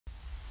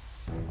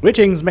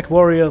Greetings, Mech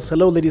Warriors.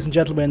 Hello, ladies and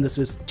gentlemen. This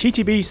is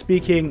TTB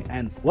speaking,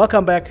 and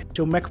welcome back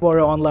to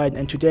Mechwarrior Online.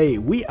 And today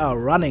we are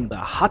running the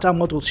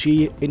Hatamoto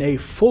Chi in a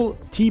full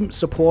team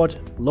support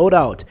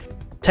loadout.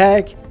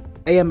 Tag,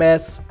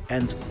 AMS,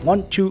 and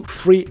 1, 2,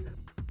 3,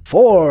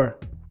 4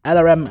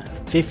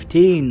 LRM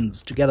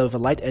 15s together with a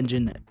light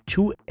engine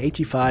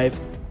 285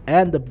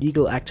 and the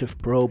Beagle Active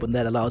Probe, and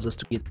that allows us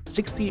to get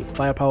 60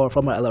 firepower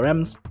from our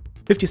LRMs,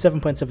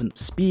 57.7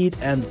 speed,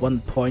 and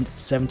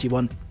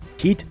 1.71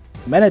 heat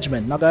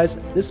management. Now guys,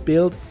 this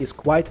build is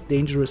quite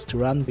dangerous to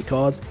run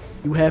because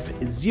you have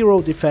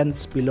 0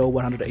 defense below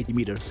 180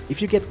 meters.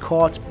 If you get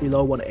caught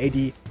below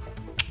 180,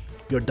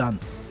 you're done.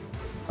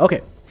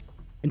 Okay,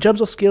 in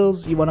terms of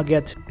skills, you want to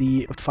get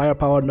the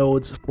firepower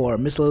nodes for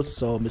missiles,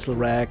 so missile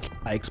rack,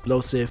 high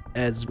explosive,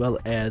 as well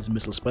as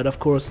missile spread, of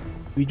course.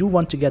 We do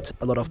want to get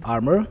a lot of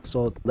armor,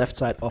 so left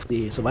side of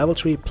the survival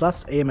tree,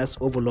 plus AMS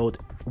overload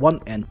 1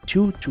 and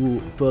 2 to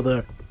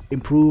further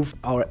improve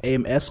our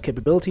AMS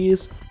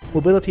capabilities.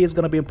 Mobility is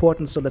going to be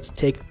important, so let's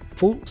take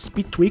full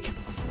speed tweak.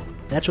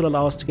 That should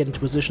allow us to get into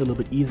position a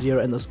little bit easier,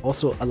 and this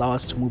also allow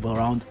us to move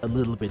around a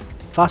little bit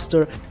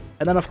faster.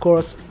 And then of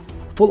course,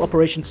 full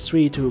operations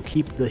tree to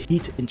keep the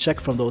heat in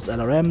check from those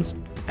LRMs.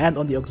 And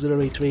on the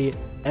auxiliary tree,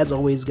 as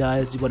always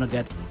guys, you want to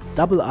get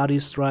double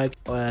RD strike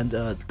and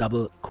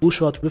double cool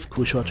shot with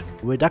cool shot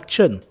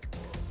reduction.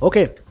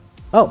 Okay,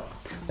 well,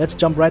 let's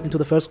jump right into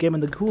the first game,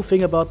 and the cool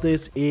thing about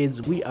this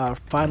is we are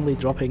finally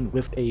dropping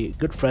with a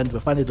good friend.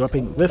 We're finally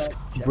dropping with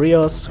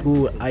BRIOS,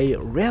 who I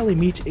rarely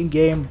meet in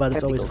game, but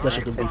it's always a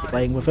pleasure to be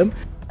playing with him.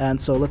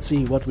 And so let's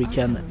see what we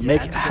can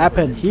make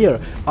happen here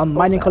on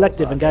Mining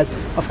Collective. And guys,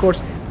 of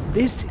course,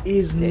 this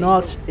is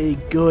not a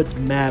good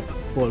map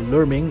for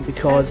LURMing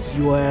because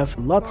you have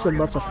lots and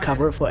lots of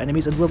cover for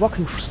enemies, and we're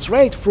walking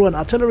straight through an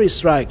artillery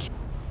strike.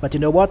 But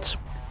you know what?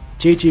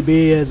 TTB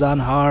is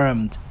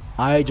unharmed.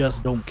 I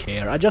just don't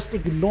care. I just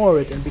ignore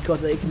it, and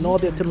because I ignore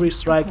the artillery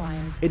strike,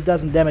 it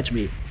doesn't damage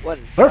me.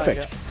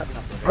 Perfect.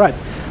 Alright,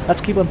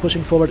 let's keep on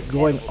pushing forward,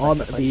 going on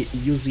the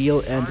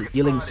Uzil and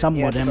dealing some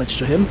more damage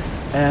to him.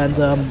 And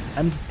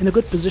I'm in a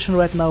good position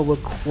right now. We're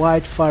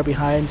quite far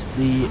behind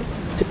the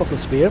tip of the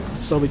spear,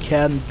 so we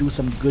can do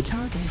some good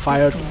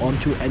fire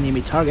onto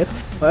enemy targets.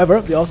 However,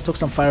 we also took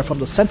some fire from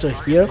the center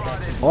here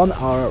on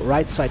our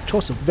right side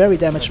torso. Very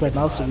damaged right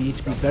now, so we need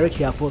to be very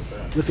careful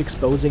with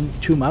exposing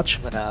too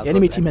much. The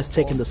enemy team has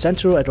taken the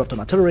center. I dropped an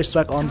artillery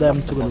strike on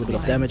them, took a little bit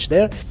of damage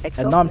there,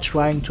 and now I'm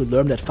trying to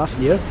LURM that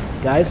Fafnir.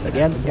 Guys,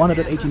 again,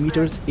 180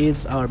 meters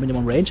is our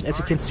minimum range. As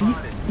you can see,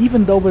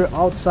 even though we're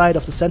outside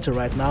of the center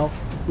right now,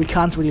 we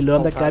can't really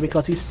LURM that guy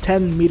because he's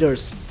 10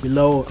 meters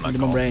below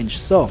minimum range.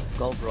 So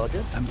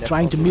I'm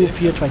trying to move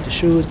here, trying to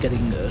shoot,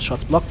 getting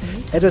shots blocked.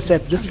 As I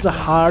said, this is a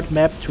hard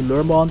map to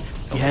LURM on.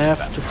 You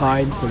have to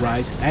find the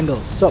right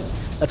angles. So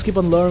let's keep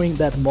on LURMing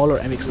that Mauler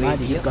MX-90.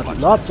 He's got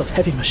lots of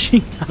heavy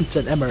machine guns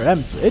and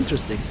MRMs, so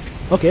interesting.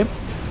 Okay,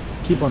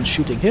 keep on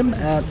shooting him,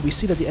 and we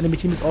see that the enemy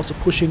team is also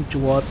pushing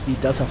towards the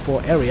Delta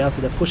 4 area,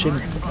 so they're pushing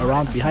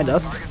around behind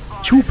us.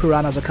 2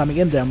 piranhas are coming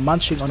in, they're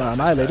munching on our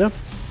annihilator,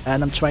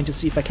 and I'm trying to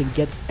see if I can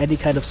get any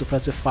kind of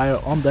suppressive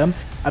fire on them.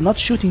 I'm not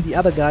shooting the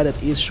other guy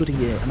that is shooting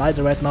the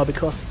annihilator right now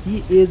because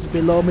he is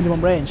below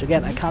minimum range.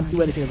 Again, I can't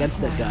do anything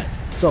against that guy.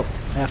 So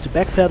I have to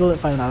backpedal and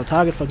find another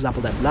target, for example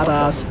that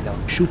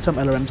Bladat, shoot some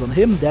LRMs on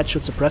him. That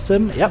should suppress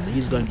him. Yep,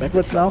 he's going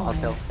backwards now.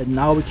 And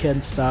now we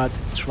can start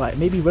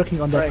maybe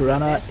working on that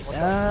Piranha.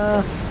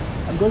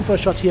 I'm going for a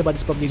shot here, but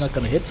it's probably not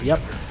gonna hit. Yep,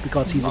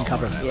 because he's in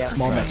cover.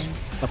 Small mech.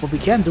 But what we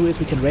can do is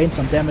we can rain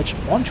some damage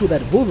onto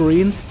that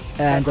Wolverine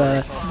and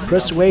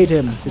persuade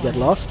him to get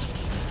lost.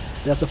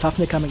 There's a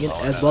Fafnir coming in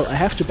as well. I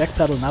have to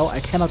backpedal now. I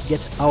cannot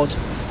get out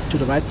to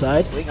the right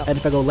side, and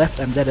if I go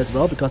left, I'm dead as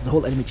well because the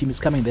whole enemy team is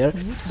coming there.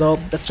 So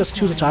let's just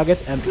choose a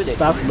target and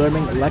start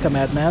LURMing like a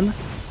madman.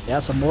 Yeah,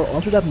 some more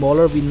onto that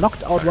Mauler. We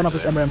knocked out one of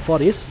his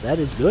MRM-40s. That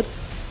is good.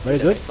 Very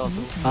good.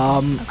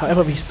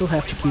 However, we still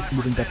have to keep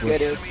moving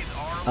backwards.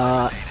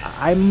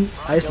 I'm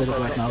isolated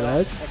right now,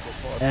 guys.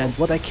 And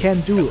what I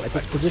can do at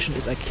this position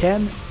is I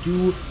can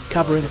do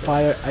covering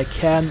fire, I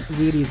can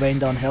really rain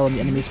down hell on the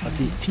enemies, but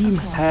the team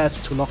has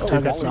to lock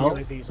targets now.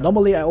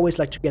 Normally I always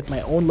like to get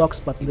my own locks,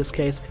 but in this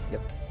case,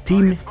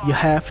 team, you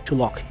have to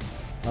lock.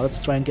 Now let's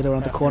try and get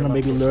around the corner,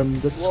 maybe LURM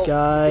this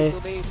guy.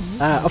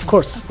 Of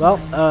course, well,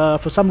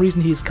 for some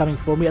reason he's coming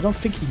for me. I don't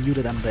think he knew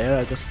that I'm there,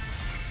 I just...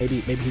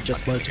 Maybe he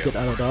just wanted to get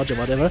out of dodge or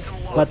whatever,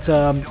 but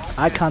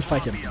I can't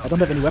fight him. I don't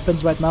have any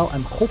weapons right now.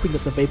 I'm hoping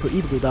that the Vapor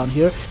Eagle down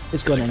here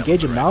is going to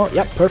engage him now.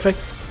 Yep, perfect.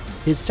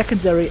 His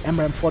secondary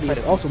MRM-40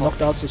 is also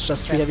knocked out, so it's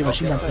just 3 heavy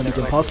machine guns and the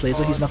Impulse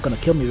Laser. He's not going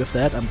to kill me with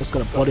that. I'm just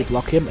going to body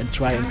block him and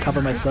try and cover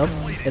myself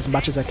as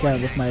much as I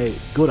can with my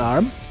good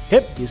arm.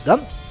 Hip, he's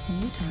done.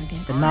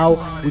 And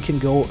now we can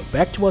go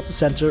back towards the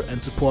center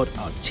and support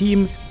our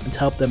team and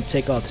help them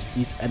take out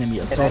these enemy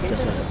assaults.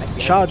 There's a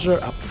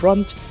Charger up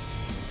front.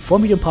 4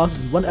 medium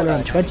passes and 1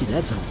 LRM-20,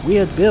 that's a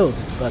weird build,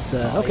 but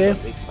okay.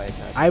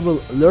 I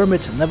will LURM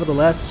it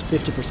nevertheless,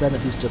 50%, and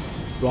he's just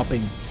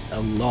dropping a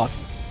lot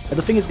And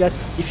the thing is, guys,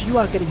 if you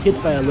are getting hit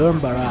by a LURM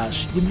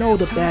barrage, you know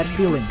the bad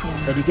feeling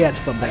that you get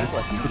from that.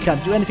 You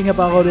can't do anything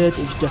about it,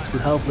 you just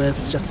feel helpless,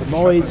 it's just the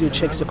noise, you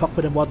shakes your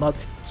cockpit and whatnot.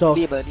 So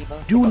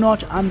do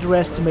not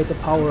underestimate the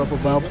power of a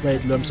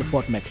well-played LURM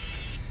support mech.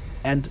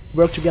 And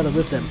work together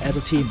with them as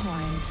a team.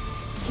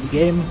 The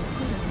game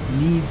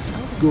needs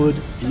good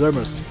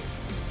LURMers.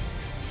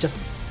 Just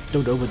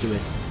don't overdo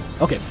it.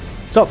 Okay,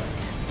 so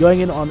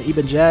going in on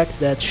Eben Jack,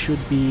 that should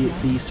be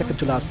the second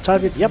to last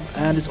target. Yep,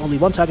 and it's only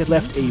one target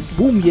left, a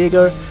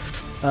Boomjäger.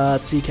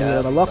 Let's see, can we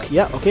get a lock?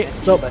 Yeah, okay,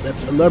 so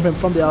let's LURM him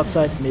from the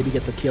outside, maybe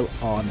get the kill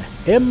on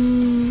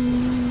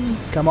him.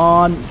 Come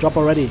on, drop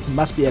already,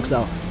 must be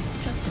XL.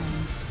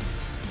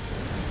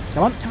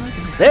 Come on,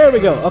 there we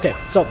go. Okay,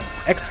 so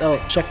XL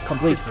check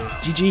complete.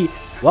 GG,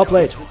 well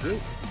played.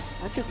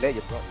 I'm just glad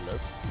you brought LURM.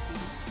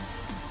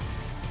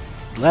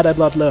 Glad I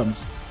brought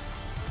LURMs.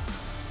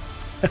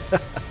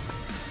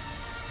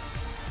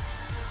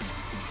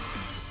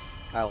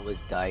 I always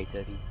die,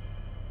 Daddy.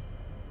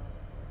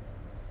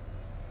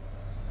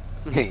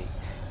 Hey,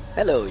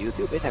 hello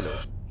YouTube and hello.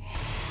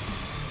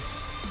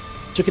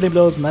 2 killing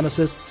blows, 9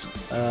 assists,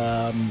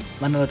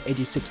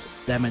 986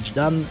 damage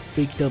done,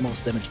 3 kill,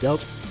 most damage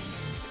dealt.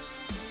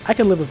 I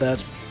can live with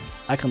that.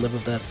 I can live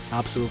with that,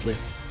 absolutely.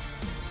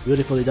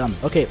 Beautifully done.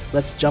 Okay,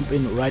 let's jump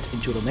in right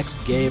into the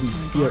next game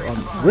here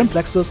on Grim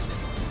Plexus.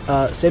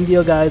 Same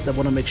deal, guys. I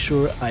want to make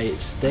sure I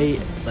stay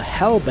the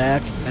hell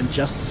back and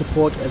just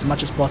support as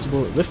much as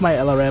possible with my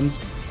LRMs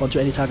onto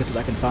any targets that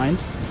I can find.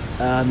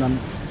 And I'm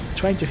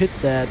trying to hit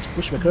that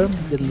Bushwhacker.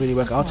 Didn't really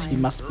work out. He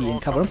must be in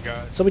cover.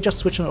 So we just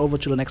switch on over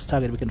to the next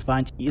target we can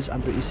find. He is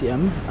under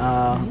ECM.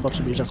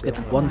 Unfortunately, we just get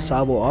one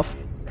salvo off,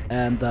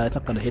 and it's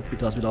not going to hit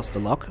because we lost the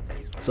lock.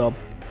 So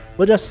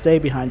we'll just stay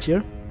behind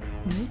here.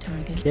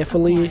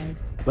 Carefully,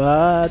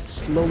 but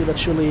slowly but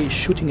surely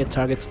shooting at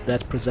targets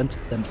that present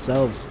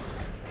themselves.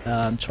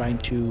 Trying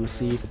to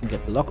see if we can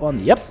get the lock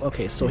on. Yep,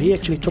 okay, so he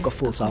actually took a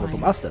full salvo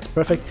from us, that's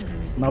perfect.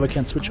 Now we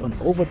can switch on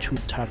over to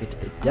target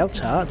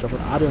Delta, drop an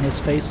ADO in his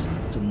face.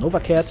 It's a Nova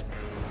Cat.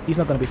 He's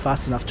not going to be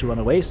fast enough to run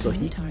away, so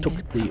he took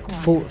the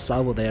full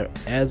salvo there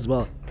as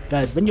well.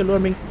 Guys, when you're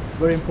LURMing,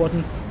 very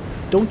important,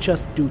 don't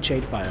just do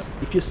chain fire.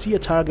 If you see a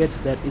target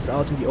that is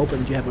out in the open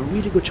and you have a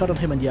really good shot on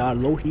him and you are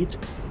low heat,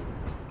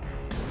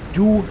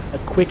 do a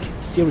quick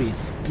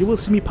series. You will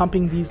see me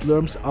pumping these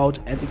LURMs out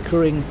and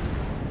incurring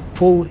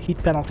full heat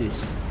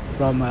penalties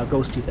from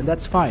Ghost Heat, and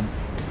that's fine,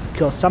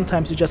 because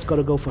sometimes you just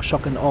gotta go for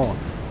shock and awe.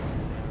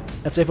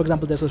 Let's say, for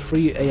example, there's a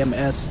free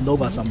AMS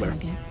Nova somewhere.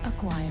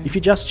 If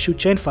you just shoot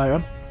chain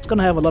fire, it's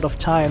gonna have a lot of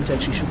time to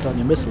actually shoot down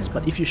your missiles,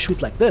 but if you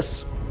shoot like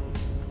this,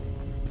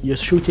 you're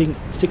shooting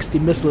 60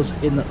 missiles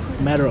in a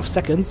matter of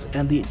seconds,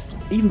 and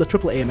even the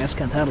triple AMS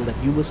can't handle that.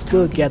 You will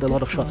still get a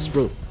lot of shots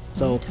through.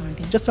 So,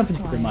 just something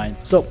to keep in mind.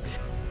 So,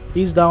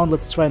 he's down,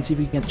 let's try and see if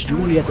we can get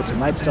Juliet. That's a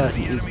Nightstar,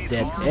 he is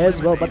dead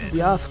as well, but we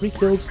are 3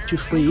 kills to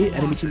 3.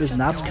 Enemy team is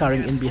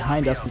NASCARing in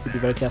behind us, we could be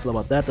very careful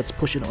about that. Let's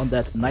push in on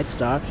that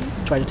Nightstar,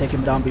 try to take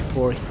him down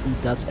before he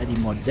does any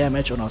more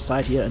damage on our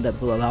side here, and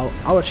that will allow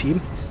our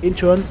team, in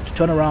turn, to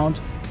turn around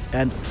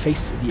and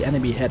face the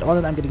enemy head on.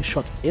 And I'm getting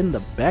shot in the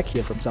back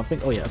here from something.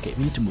 Oh yeah, okay,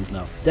 we need to move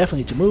now. Definitely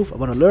need to move. I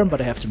want to LURM,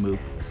 but I have to move.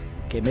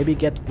 Okay, maybe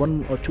get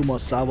 1 or 2 more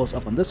salvos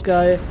off on this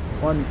guy.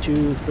 1,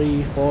 2,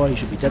 3, 4, he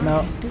should be dead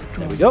now.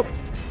 There we go.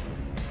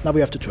 Now we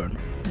have to turn.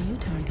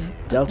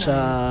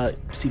 Delta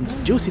seems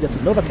juicy, that's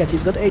a Nova Cat,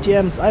 he's got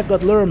ATMs, I've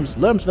got LURMs,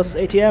 LURMs versus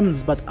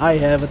ATMs, but I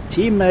have a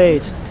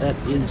teammate that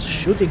is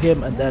shooting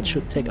him, and that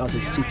should take out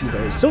his CT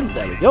very soon.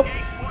 There we go.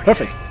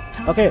 Perfect.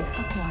 Okay,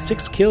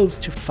 6 kills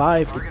to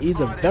 5. It is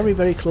a very,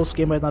 very close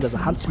game right now. There's a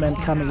Huntsman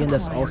coming in,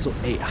 there's also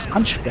a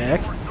Hunchback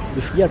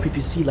with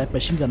ERPPC, light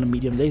machine gun and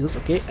medium lasers,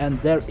 okay, and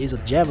there is a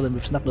Javelin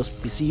with snap-nose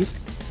PCs.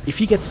 If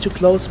he gets too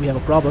close, we have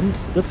a problem.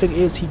 The good thing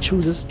is he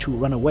chooses to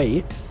run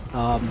away,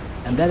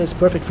 and that is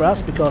perfect for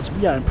us because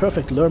we are in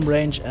perfect LURM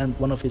range, and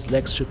one of his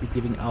legs should be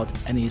giving out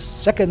any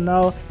second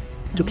now.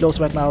 Too close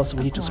right now, so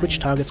we need to switch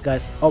targets,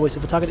 guys. Always,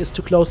 if a target is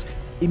too close,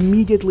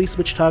 immediately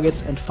switch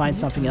targets and find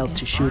something else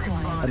to shoot,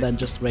 and then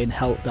just rain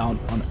hell down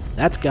on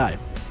that guy.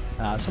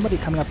 Somebody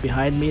coming up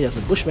behind me, there's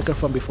a Bushwhacker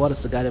from before,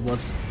 that's the guy that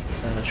was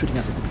shooting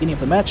us at the beginning of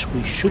the match.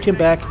 We shoot him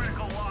back,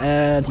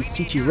 and he's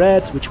CT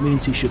red, which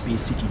means he should be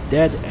CT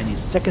dead, and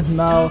he's second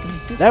now.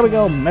 There we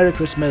go, Merry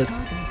Christmas.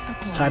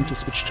 Time to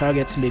switch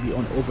targets, maybe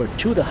on over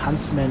to the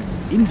Huntsman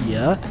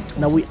India.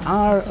 Now we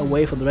are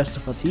away from the rest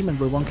of our team, and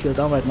we're 1 kill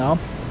down right now.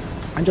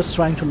 I'm just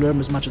trying to LURM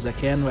as much as I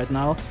can right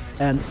now,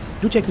 and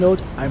do take note,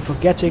 I'm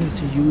forgetting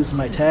to use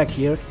my tag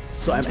here,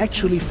 so I'm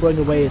actually throwing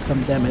away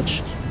some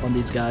damage on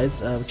these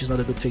guys, which is not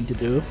a good thing to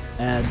do,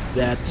 and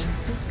that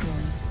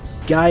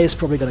guy is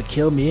probably gonna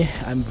kill me.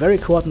 I'm very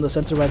caught in the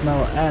center right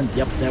now, and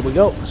yep, there we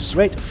go,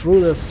 straight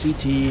through the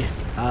CT.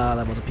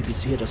 That was a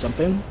PPC hit or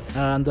something,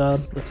 and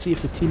let's see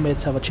if the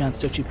teammates have a chance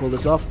to actually pull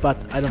this off,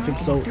 but I don't think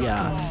so.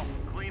 Yeah.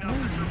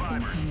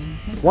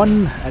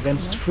 1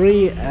 against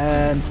 3,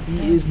 and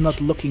he is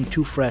not looking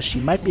too fresh. He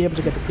might be able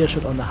to get the clear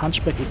shot on the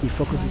Hunchback if he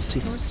focuses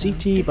his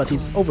CT, but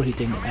he's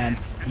overheating and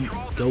he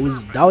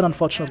goes down,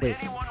 unfortunately.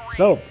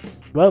 So,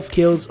 12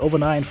 kills over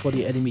 9 for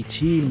the enemy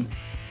team.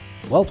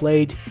 Well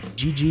played,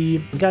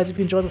 GG. And guys, if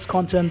you enjoyed this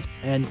content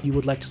and you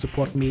would like to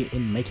support me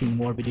in making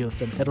more videos,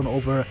 then head on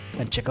over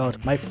and check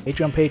out my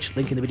Patreon page,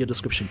 link in the video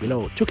description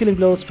below. 2 killing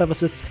blows, 5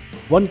 assists,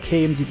 1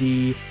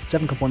 KMDD,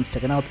 7 components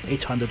taken out,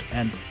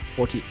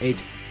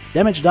 848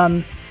 damage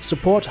done.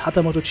 Support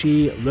Hatamoto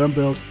Chi, LURM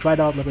build, try it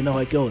out, let me know how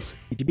it goes.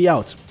 TTB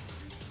out.